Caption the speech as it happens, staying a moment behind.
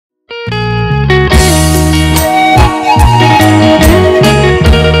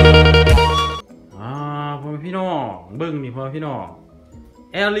พี่น้อง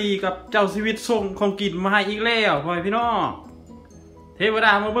แอลลี่กับเจ้าชีวิตส่งของกินมาให้อีกแล้วพ่อพี่น้องเทวด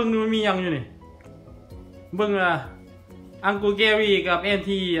ามาเบิ้งดูมียังอยู่นี่เบิ้งอังกูเกรี่กับแอน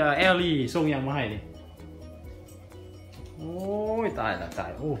ที่แอลลี่ส่งยังมาให้นี่โอ้ยตายละตา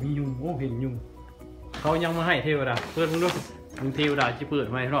ยโอ้มียุงโอ้เห็นยุงเขายังมาให้เทวดาเปิดมึงดูมึงเทวดาจะเปิด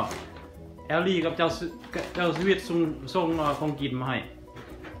ไหมพี่น้องแอลลี่กับเจ้าชีวิตส่งของกินมาให้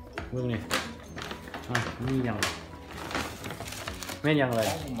เบิ้งนี่มียังแม่นยังเลย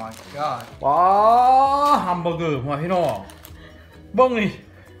Oh my god ว้าฮัมเบอร์เกอร์พ่อพี่น้องเบิ้งนี่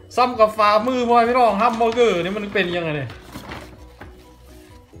ซ้ำกับฝ่ามือพ่อพี่น้องฮัมเบอร์เกอร์นี่มันเป็นยังไงเนี่ย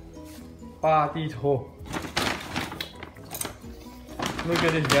ปาติโถ Look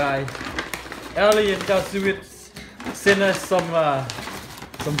at this guy Ellie and just with send us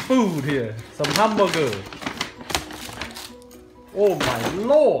some food here some hamburger Oh my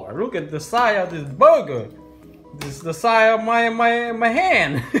lord look at the size of this burger This is the size of my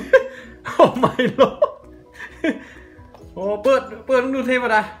hand Oh my lord โอ้เปิดดูเทป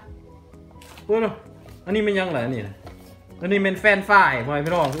ะเปิดดูอันนี้มันยังไงนี่นะอันนี้เป็นแฟนฝ่ายพ่อ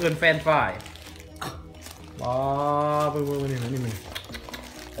พี่น้องเอิ้นแฟนฝ่ายว้าเปิดนี่มัน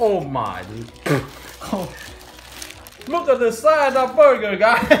Oh my dude Look at the size of that burger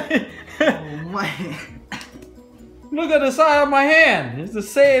guy Oh my Look at the size of my hand it's the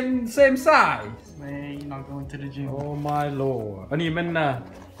same size Man you're not going to the gym Oh my lord อันนี้เ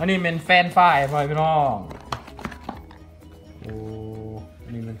ป็นแฟนฝ่ายพ่อพี่น้องโอ้อั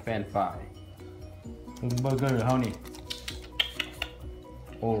นนี้เป็นแฟนฝ่ายเบอร์เกอร์เขานี่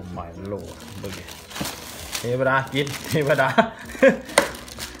Oh my lord เบอร์เกอร์เทวดากินเทวดา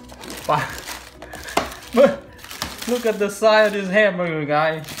ปะ Look at the size of this hamburger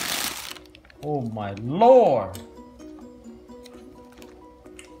guys Oh my lord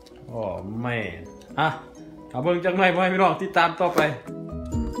Oh man เอาเบิ่งจังไรพ่อพี่น้องติดตามต่อไป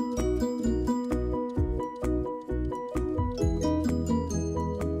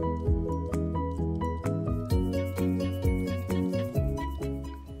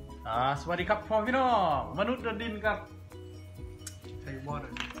สวัสดีครับพ่อพี่น้องมนุษย์ดินครับ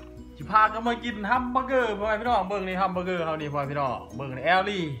จิพากันมากินฮัมเบอร์เกอร์พ่อพี่น้องเบิ่งนี่ฮัมเบอร์เกอร์เขานี่พ่อพี่น้องเบิ่งนี่แอล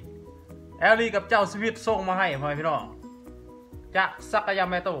ลี่กับเจ้าสวิตส่งมาให้พ่อพี่น้องจากซักยาม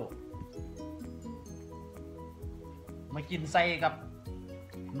แมโตมากินใส่กับ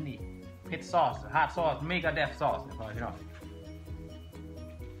นี่เผ็ดซอสฮาร์ดซอสเมกาเดฟซอสพ่อพี่น้อง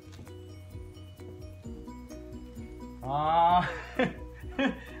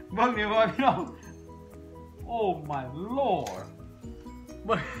เบิ่งนี่พ่อพี่น้อง Oh my lord เ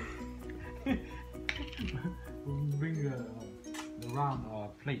บิ่ง Bring the round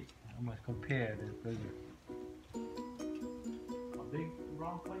plate I must compare the burger A big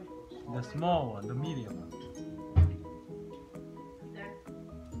round plate The small one the medium one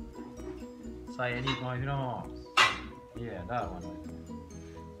ใส่อันนี้พ่อพี่น้อง Yeah that one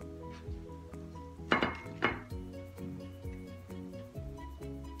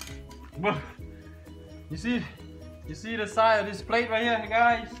You see the size of this plate right here,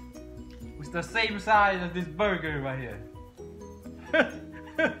 guys? It's the same size as this burger right here.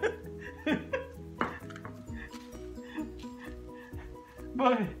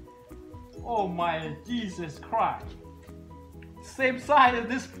 But oh my Jesus Christ! Same size as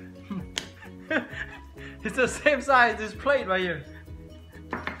this. It's the same size as this plate right here.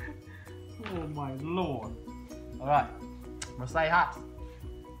 Oh my Lord! All right, I'm gonna say hot.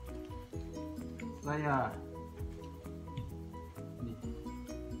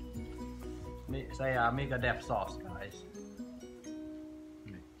 Say make a depth sauce guys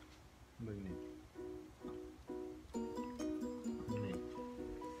มึงนี่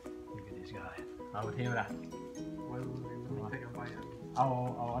Look at this guy เอาเทวดาเอา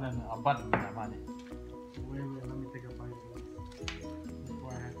อันนั้นเอาบัตรมาเนี่ย Wait, let me take a bite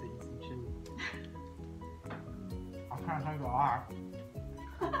before I have to eat some chili I'm trying to go off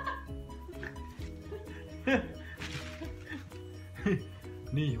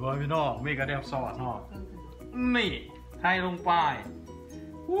นี่พ่อพี่น้องเมกาเดฟซอสเนาะนี่ไทยลงไป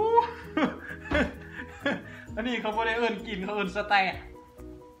อันนี้เขาไม่ได้เอิ้นกินเขาเอิ้นสแต็ก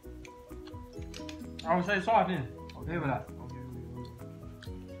เอาใส่ซอสนี่โอเคไปละ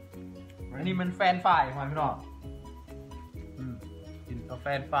อันนี้มันแฟนฝ่ายพ่อพี่น้องกินกับแฟ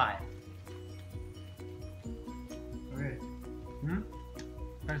นฝ่ายโอเค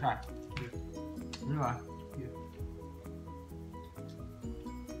ใช่นี่หรอ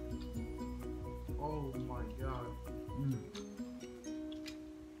Oh my god.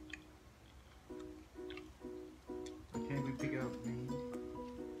 Okay, we pick it up, man.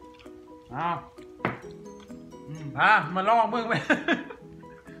 มาลองเบิ่งไป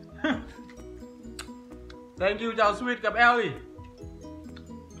Thank you เจ้าสวิตกับ Ellie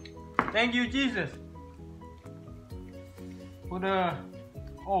Thank you Jesus for the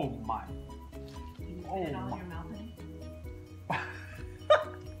oh my oh my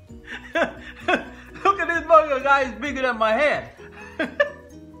Look at this burger guys bigger than my head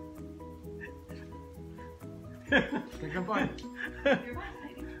Take a bite.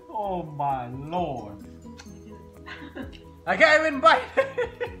 Oh my lord I can't even bite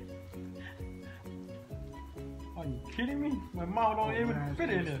Are you kidding me? My mouth don't even fit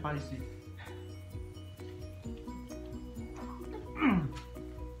in it. Spicy.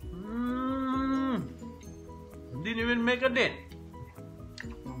 Didn't even make a dent.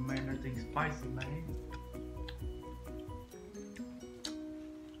 Oh man, that thing's spicy, man.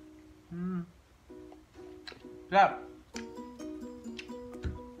 Yeah.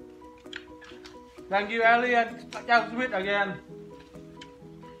 Thank you, Ellie and Jack Sweet again.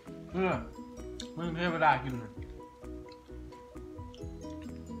 Mình thêm vào đà kìa.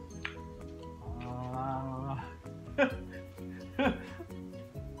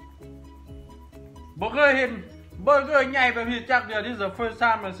 Burger hiện burger nhảy và thì chắc this is the first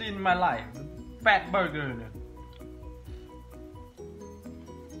time I've seen in my life. FATBURGERS.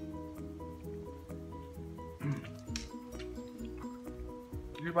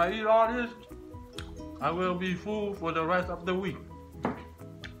 If I eat all this, I will be full for the rest of the week.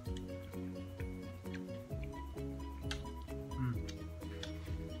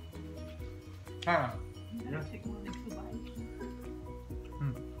 Ah. You gotta take one or two bites.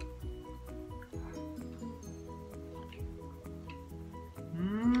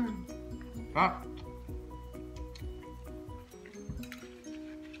 Ah.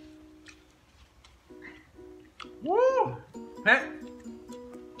 Woo! Hey.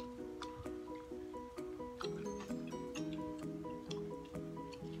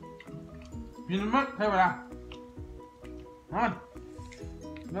 Nhìn mất thế mà nào. Ngon.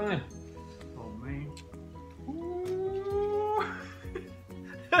 Ngon đi. Oh man.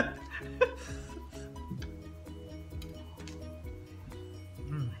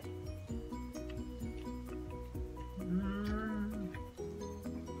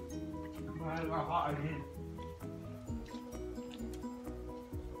 Hot again.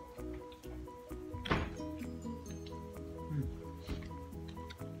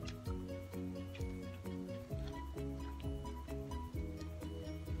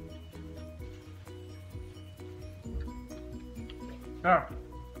 Yeah.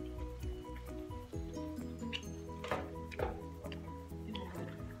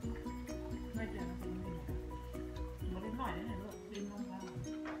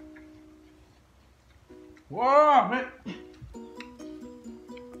 Wow, mate.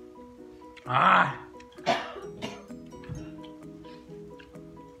 Ah.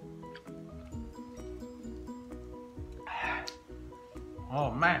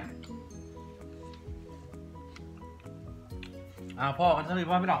 Oh man. พ่อกันสักที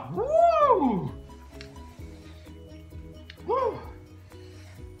พ่อไม่ดอก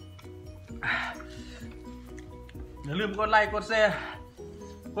อย่าลืมกดไลค์กดแชร์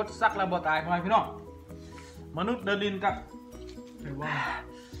กดซักระบบตายพ่อพี่น้องมนุษย์เดินดินกับ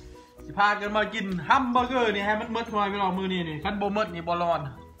สิพากันมากินฮัมเบอร์เกอร์นี่ให้มันมืดพ่อพี่น้องมือนี่ขั้นโบมืดนี่บอลอน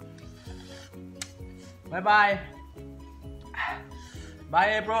บายบายบาย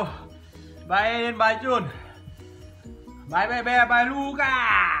โปรบายเอ็นบายจูนBye bye bye bye Luca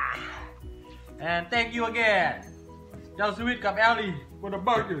and thank you again เจ้าสวิตกับ Ellie for the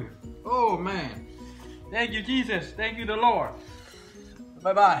burger oh man thank you Jesus thank you the Lord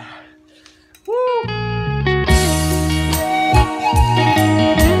bye bye